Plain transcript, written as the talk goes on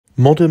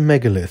Modern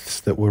megaliths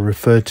that were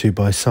referred to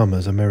by some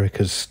as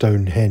America's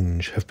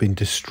Stonehenge have been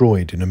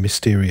destroyed in a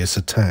mysterious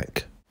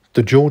attack.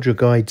 The Georgia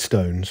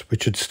Guidestones,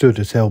 which had stood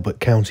at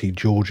Elbert County,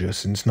 Georgia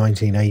since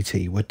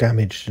 1980, were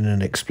damaged in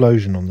an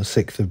explosion on the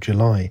 6th of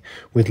July,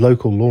 with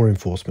local law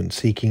enforcement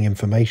seeking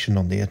information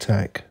on the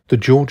attack. The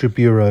Georgia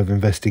Bureau of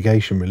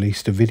Investigation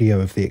released a video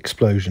of the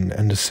explosion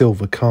and a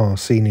silver car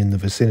seen in the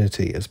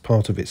vicinity as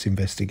part of its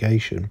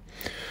investigation.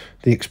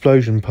 The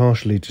explosion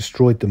partially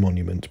destroyed the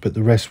monument, but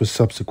the rest was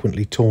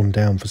subsequently torn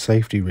down for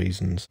safety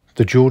reasons.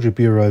 The Georgia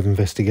Bureau of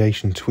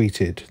Investigation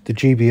tweeted, "The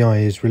GBI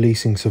is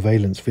releasing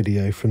surveillance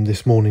video from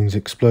this morning's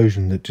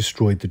explosion that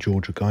destroyed the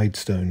Georgia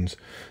Guidestones.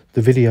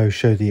 The video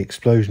showed the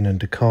explosion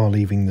and a car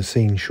leaving the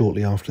scene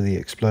shortly after the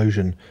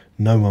explosion.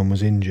 No one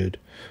was injured.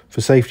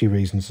 For safety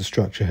reasons, the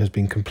structure has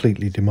been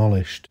completely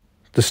demolished."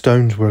 The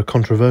stones were a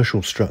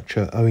controversial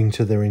structure owing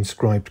to their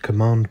inscribed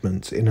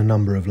commandments in a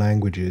number of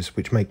languages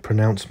which make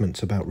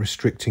pronouncements about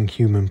restricting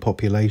human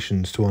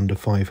populations to under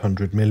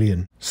 500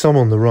 million. Some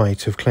on the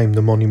right have claimed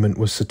the monument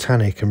was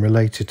satanic and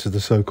related to the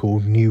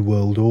so-called New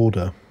World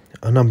Order.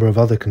 A number of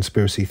other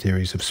conspiracy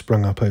theories have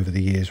sprung up over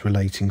the years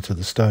relating to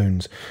the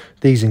stones.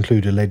 These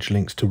include alleged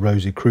links to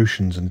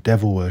Rosicrucians and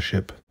devil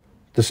worship.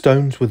 The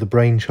stones were the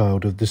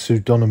brainchild of the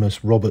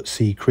pseudonymous Robert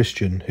C.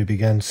 Christian, who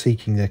began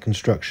seeking their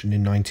construction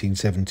in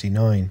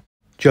 1979.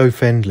 Joe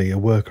Fendley, a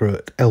worker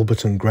at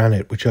Elberton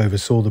Granite which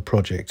oversaw the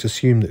project,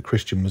 assumed that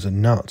Christian was a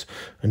nut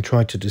and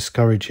tried to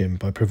discourage him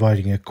by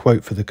providing a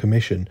quote for the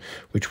commission,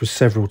 which was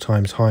several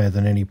times higher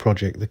than any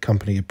project the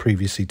company had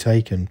previously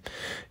taken.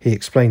 He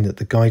explained that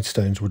the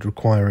Guidestones would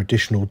require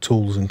additional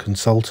tools and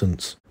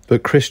consultants.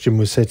 But Christian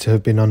was said to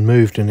have been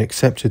unmoved and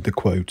accepted the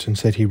quote and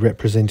said he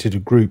represented a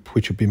group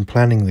which had been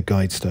planning the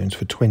Guidestones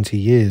for 20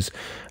 years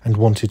and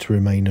wanted to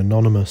remain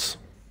anonymous.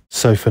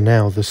 So for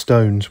now, the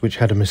stones, which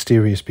had a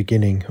mysterious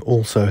beginning,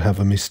 also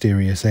have a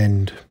mysterious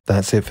end.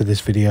 That's it for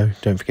this video.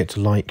 Don't forget to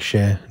like,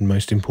 share, and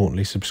most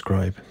importantly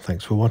subscribe.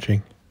 Thanks for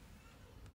watching.